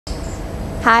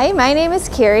Hi, my name is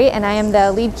Carrie and I am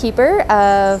the lead keeper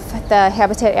of the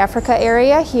Habitat Africa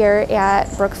area here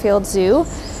at Brookfield Zoo.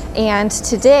 And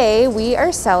today we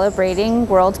are celebrating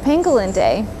World Pangolin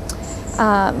Day.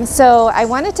 So I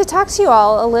wanted to talk to you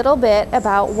all a little bit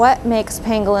about what makes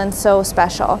pangolin so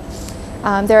special.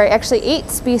 There are actually 8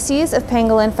 species of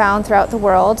pangolin found throughout the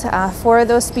world. 4 of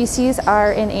those species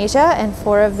are in Asia and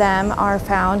 4 of them are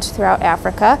found throughout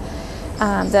Africa.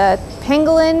 The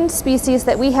pangolin species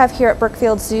that we have here at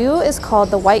Brookfield Zoo is called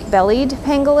the white-bellied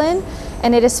pangolin,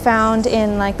 and it is found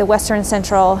in like the western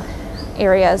central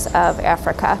areas of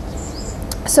Africa.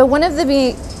 So one of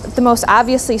the most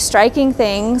obviously striking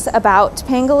things about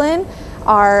pangolin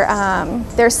are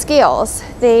their scales.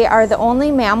 They are the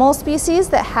only mammal species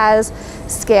that has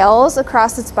scales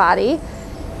across its body.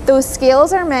 Those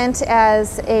scales are meant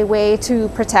as a way to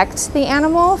protect the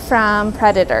animal from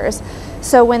predators.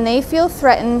 So when they feel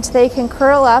threatened, they can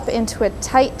curl up into a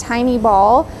tight, tiny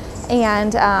ball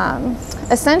and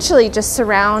essentially just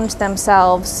surround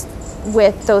themselves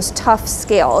with those tough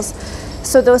scales.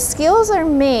 So those scales are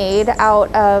made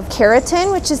out of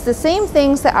keratin, which is the same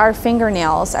things that our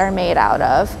fingernails are made out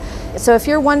of. So if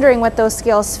you're wondering what those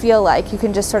scales feel like, you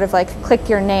can just sort of like click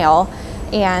your nail,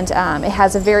 and it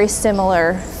has a very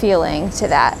similar feeling to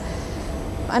that.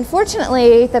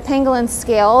 Unfortunately, the pangolin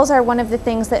scales are one of the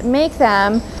things that make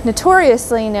them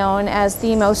notoriously known as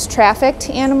the most trafficked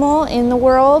animal in the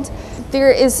world.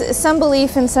 There is some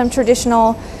belief in some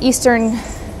traditional Eastern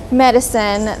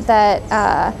medicine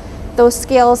that those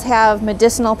scales have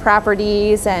medicinal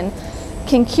properties and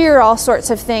can cure all sorts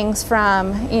of things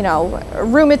from,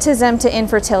 rheumatism to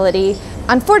infertility.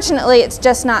 Unfortunately, it's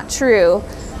just not true.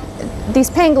 These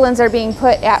pangolins are being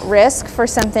put at risk for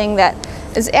something that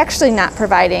is actually not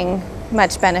providing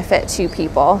much benefit to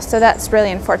people. So that's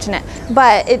really unfortunate.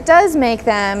 But it does make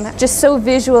them just so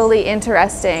visually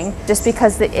interesting just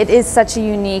because it is such a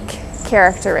unique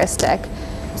characteristic.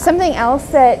 Something else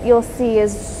that you'll see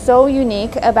is so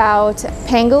unique about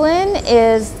pangolin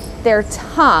is their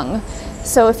tongue.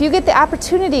 So if you get the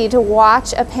opportunity to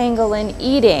watch a pangolin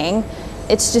eating,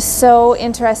 it's just so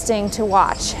interesting to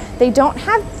watch. They don't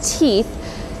have teeth,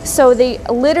 so they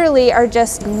literally are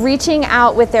just reaching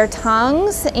out with their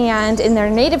tongues, and in their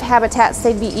native habitats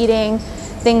they'd be eating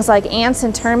things like ants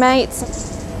and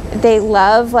termites. They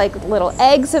love like little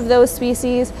eggs of those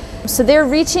species. So they're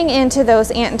reaching into those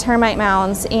ant and termite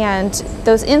mounds, and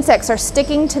those insects are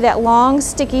sticking to that long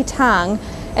sticky tongue,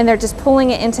 and they're just pulling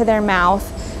it into their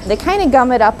mouth. They kind of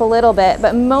gum it up a little bit,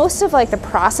 but most of like the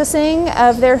processing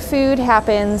of their food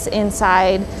happens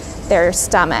inside their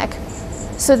stomach.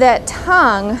 So that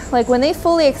tongue, like when they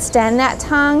fully extend that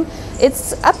tongue,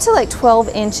 it's up to like 12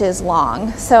 inches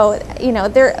long. So,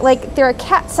 they're a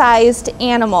cat-sized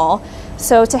animal.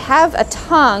 So to have a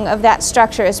tongue of that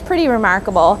structure is pretty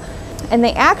remarkable. And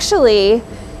they actually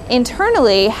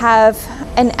internally have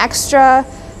an extra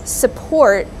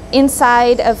support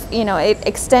inside of, it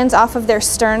extends off of their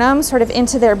sternum sort of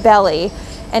into their belly.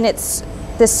 And it's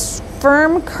this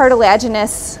firm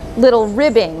cartilaginous little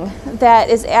ribbing that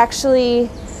is actually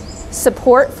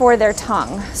support for their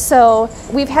tongue. So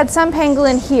we've had some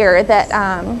pangolin here that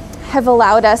have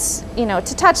allowed us,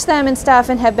 to touch them and stuff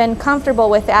and have been comfortable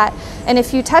with that. And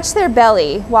if you touch their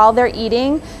belly while they're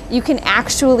eating, you can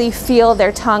actually feel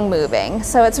their tongue moving.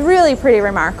 So it's really pretty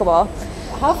remarkable.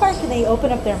 How far can they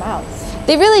open up their mouths?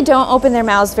 They really don't open their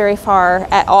mouths very far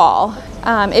at all.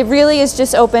 It really is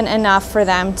just open enough for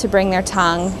them to bring their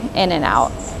tongue in and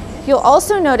out. You'll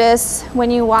also notice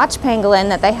when you watch pangolin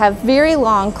that they have very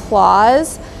long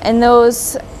claws, and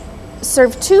those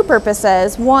serve 2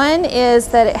 purposes. One is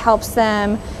that it helps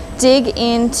them dig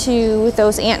into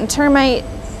those ant and termite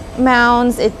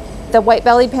mounds. The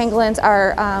white-bellied pangolins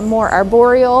are more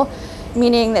arboreal,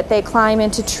 meaning that they climb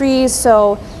into trees,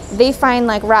 so they find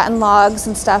like rotten logs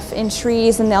and stuff in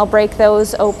trees, and they'll break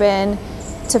those open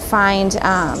to find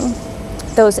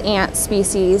those ant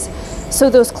species. So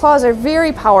those claws are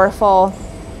very powerful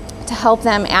to help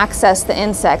them access the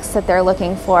insects that they're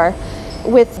looking for.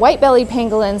 With white-bellied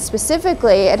pangolins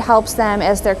specifically, it helps them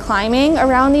as they're climbing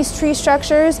around these tree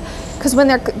structures, because when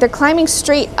they're climbing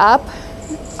straight up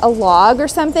a log or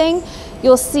something,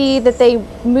 you'll see that they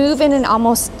move in an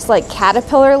almost like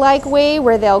caterpillar-like way,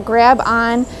 where they'll grab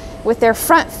on with their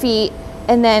front feet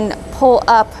and then pull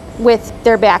up with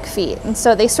their back feet. And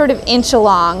so they sort of inch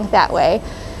along that way.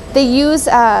 They use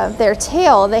their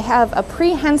tail. They have a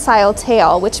prehensile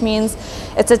tail, which means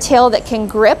it's a tail that can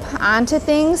grip onto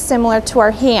things similar to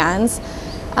our hands.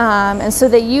 And so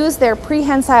they use their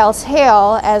prehensile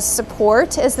tail as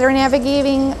support as they're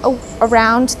navigating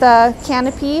around the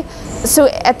canopy. So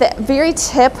at the very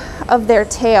tip of their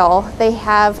tail, they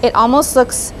have, it almost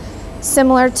looks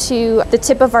similar to the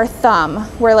tip of our thumb,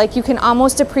 where like you can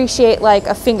almost appreciate like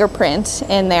a fingerprint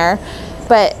in there,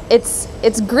 but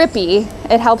it's grippy.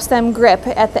 It helps them grip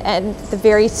at the end, the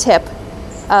very tip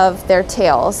of their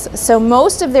tails. So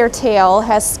most of their tail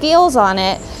has scales on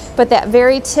it, but that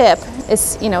very tip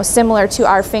is, you know, similar to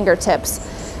our fingertips,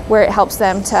 where it helps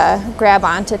them to grab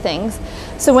onto things.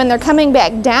 So when they're coming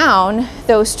back down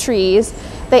those trees,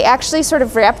 they actually sort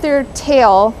of wrap their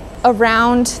tail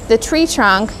around the tree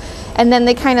trunk, and then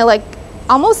they kind of like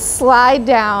almost slide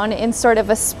down in sort of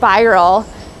a spiral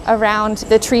around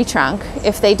the tree trunk.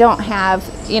 If they don't have,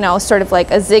 you know, sort of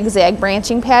like a zigzag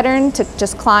branching pattern to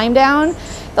just climb down,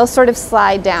 they'll sort of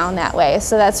slide down that way.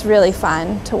 So that's really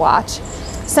fun to watch.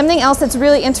 Something else that's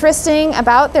really interesting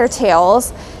about their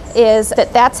tails is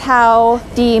that that's how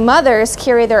the mothers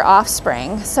carry their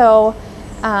offspring. So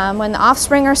when the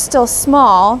offspring are still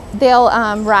small, they'll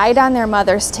ride on their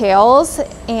mother's tails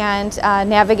and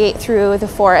navigate through the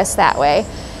forest that way.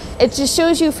 It just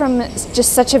shows you from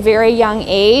just such a very young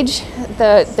age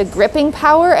the gripping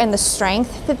power and the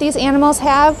strength that these animals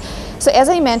have. So as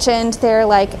I mentioned, they're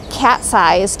like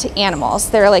cat-sized animals.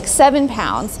 They're like 7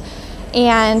 pounds,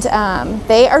 and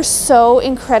they are so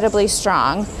incredibly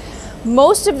strong.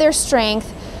 Most of their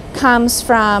strength comes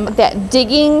from that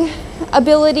digging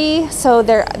ability. So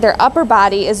their upper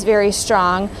body is very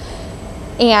strong,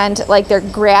 and like their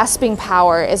grasping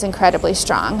power is incredibly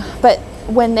strong. But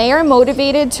when they are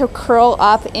motivated to curl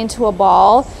up into a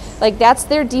ball, like that's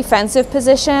their defensive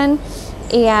position,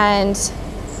 and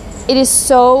it is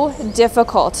so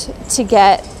difficult to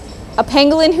get a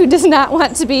pangolin who does not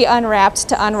want to be unwrapped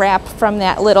to unwrap from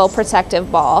that little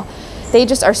protective ball. They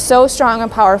just are so strong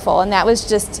and powerful, and that was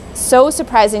just so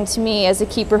surprising to me as a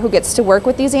keeper who gets to work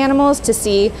with these animals to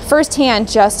see firsthand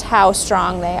just how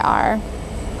strong they are.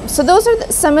 So those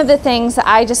are some of the things that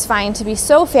I just find to be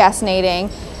so fascinating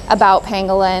about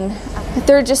pangolin.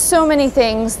 There are just so many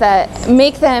things that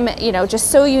make them, you know, just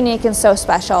so unique and so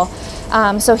special.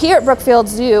 So here at Brookfield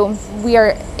Zoo, we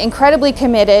are incredibly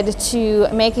committed to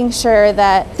making sure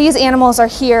that these animals are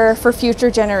here for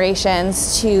future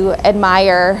generations to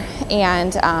admire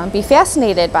and be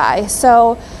fascinated by.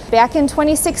 So back in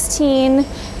 2016,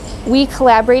 we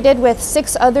collaborated with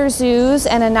 6 other zoos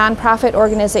and a nonprofit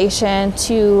organization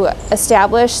to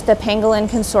establish the Pangolin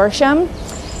Consortium.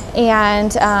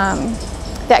 And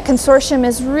that consortium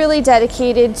is really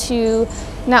dedicated to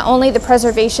not only the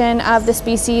preservation of the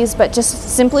species, but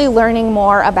just simply learning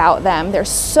more about them. There's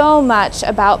so much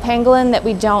about pangolin that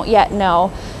we don't yet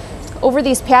know. Over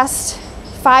these past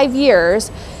 5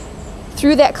 years,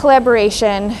 through that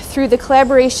collaboration, through the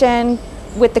collaboration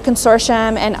with the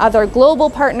consortium and other global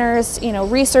partners, you know,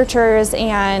 researchers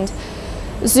and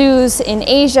zoos in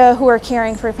Asia who are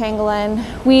caring for pangolin,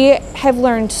 we have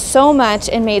learned so much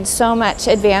and made so much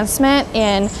advancement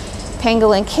in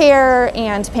pangolin care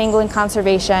and pangolin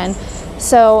conservation.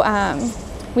 So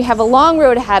we have a long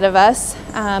road ahead of us,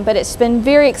 but it's been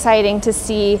very exciting to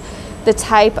see the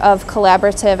type of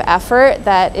collaborative effort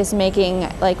that is making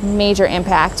like major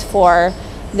impact for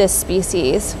this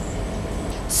species.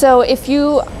 So if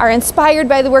you are inspired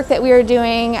by the work that we are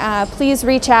doing, please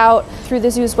reach out through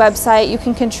the zoo's website. You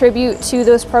can contribute to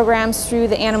those programs through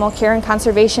the Animal Care and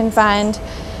Conservation Fund.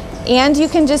 And you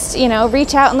can just, you know,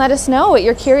 reach out and let us know what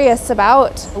you're curious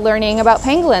about learning about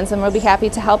pangolins, and we'll be happy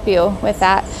to help you with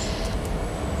that.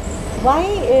 Why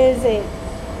is it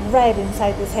red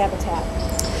inside this habitat?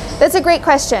 That's a great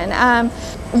question.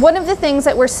 One of the things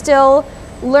that we're still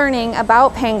learning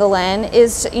about pangolin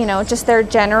is, you know, just their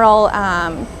general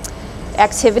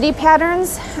activity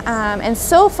patterns. And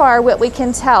so far what we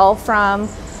can tell from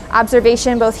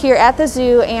observation both here at the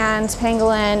zoo and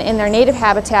pangolin in their native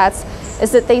habitats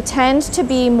is that they tend to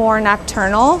be more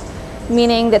nocturnal,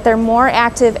 meaning that they're more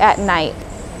active at night.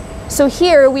 So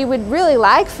here we would really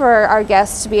like for our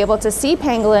guests to be able to see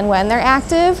pangolin when they're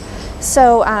active.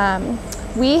 So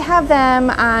we have them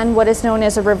on what is known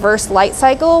as a reverse light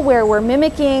cycle, where we're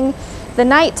mimicking the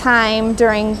nighttime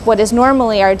during what is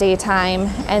normally our daytime,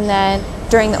 and then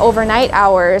during the overnight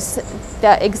hours,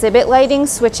 the exhibit lighting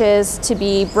switches to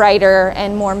be brighter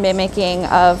and more mimicking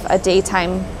of a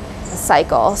daytime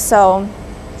cycle. So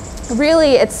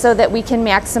really it's so that we can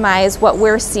maximize what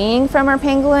we're seeing from our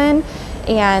pangolin,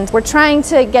 and we're trying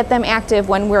to get them active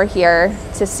when we're here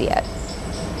to see it.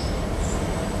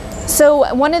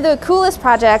 So one of the coolest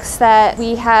projects that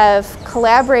we have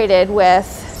collaborated with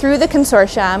through the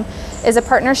consortium is a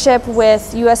partnership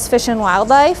with U.S. Fish and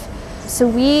Wildlife. So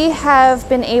we have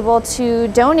been able to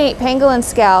donate pangolin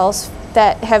scales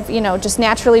that have, just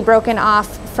naturally broken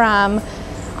off from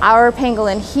our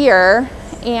pangolin here,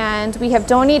 and we have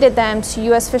donated them to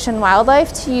U.S. Fish and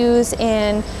Wildlife to use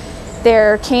in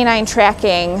their canine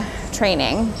tracking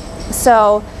training.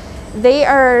 So they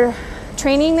are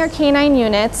training their canine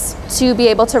units to be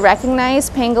able to recognize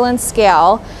pangolin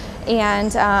scale,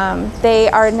 and they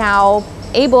are now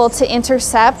able to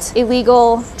intercept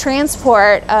illegal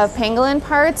transport of pangolin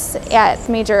parts at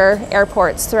major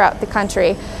airports throughout the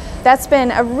country. That's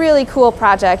been a really cool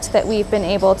project that we've been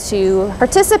able to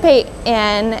participate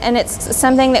in, and it's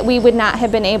something that we would not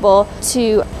have been able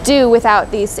to do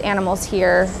without these animals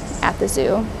here at the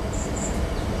zoo.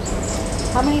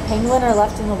 How many pangolin are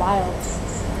left in the wild?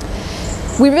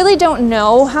 We really don't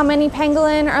know how many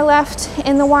pangolin are left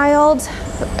in the wild.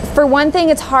 For one thing,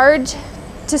 it's hard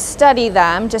to study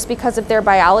them just because of their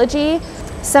biology.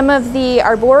 Some of the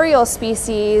arboreal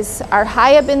species are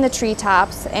high up in the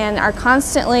treetops and are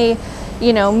constantly,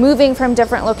 moving from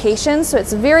different locations, so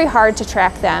it's very hard to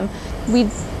track them. We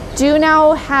do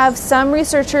now have some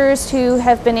researchers who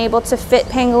have been able to fit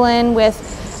pangolin with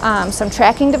some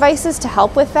tracking devices to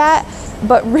help with that,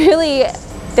 but really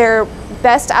their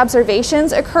best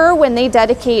observations occur when they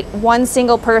dedicate one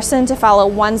single person to follow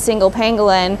one single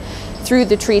pangolin through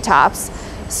the treetops.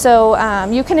 So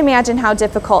you can imagine how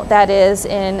difficult that is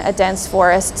in a dense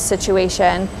forest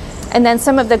situation. And then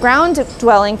some of the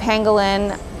ground-dwelling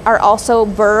pangolin are also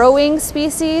burrowing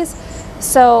species.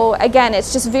 So again,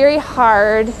 it's just very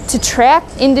hard to track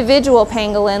individual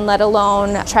pangolin, let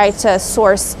alone try to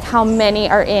source how many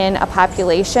are in a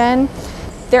population.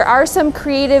 There are some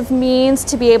creative means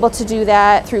to be able to do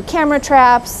that through camera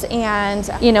traps and,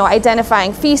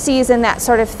 identifying feces and that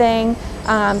sort of thing.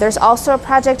 There's also a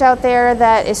project out there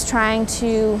that is trying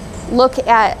to look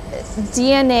at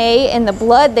DNA in the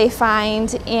blood they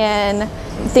find in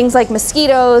things like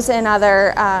mosquitoes and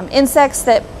other insects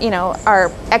that,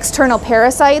 are external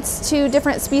parasites to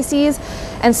different species.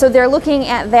 And so they're looking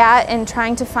at that and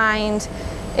trying to find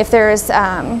if there's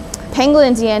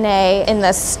pangolin DNA in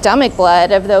the stomach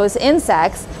blood of those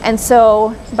insects. And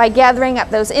so by gathering up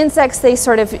those insects, they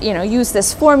sort of, use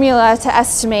this formula to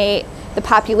estimate the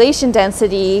population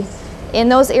density in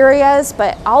those areas,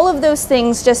 but all of those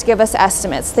things just give us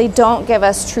estimates. They don't give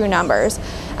us true numbers.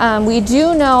 We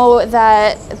do know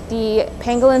that the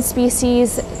pangolin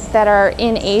species that are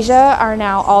in Asia are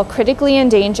now all critically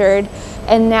endangered,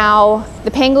 and now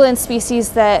the pangolin species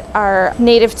that are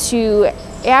native to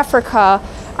Africa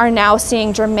are now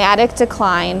seeing dramatic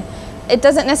decline. It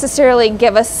doesn't necessarily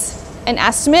give us an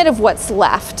estimate of what's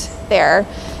left there.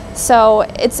 So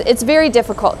it's very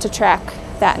difficult to track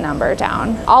that number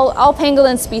down. All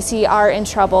pangolin species are in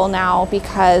trouble now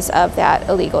because of that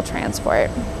illegal transport.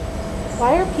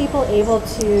 Why are people able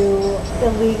to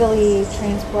illegally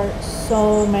transport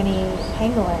so many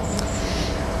pangolins?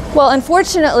 Well,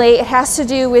 unfortunately, it has to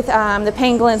do with the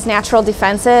pangolin's natural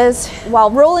defenses.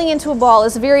 While rolling into a ball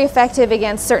is very effective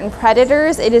against certain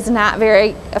predators, it is not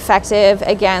very effective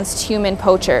against human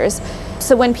poachers.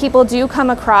 So when people do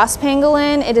come across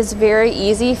pangolin, it is very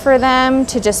easy for them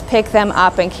to just pick them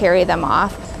up and carry them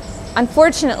off.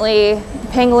 Unfortunately,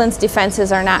 pangolin's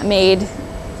defenses are not made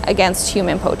against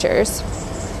human poachers.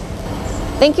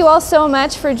 Thank you all so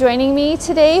much for joining me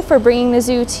today for bringing the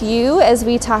zoo to you as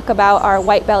we talk about our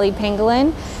white-bellied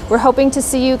pangolin. We're hoping to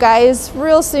see you guys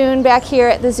real soon back here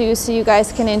at the zoo so you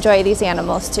guys can enjoy these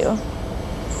animals too.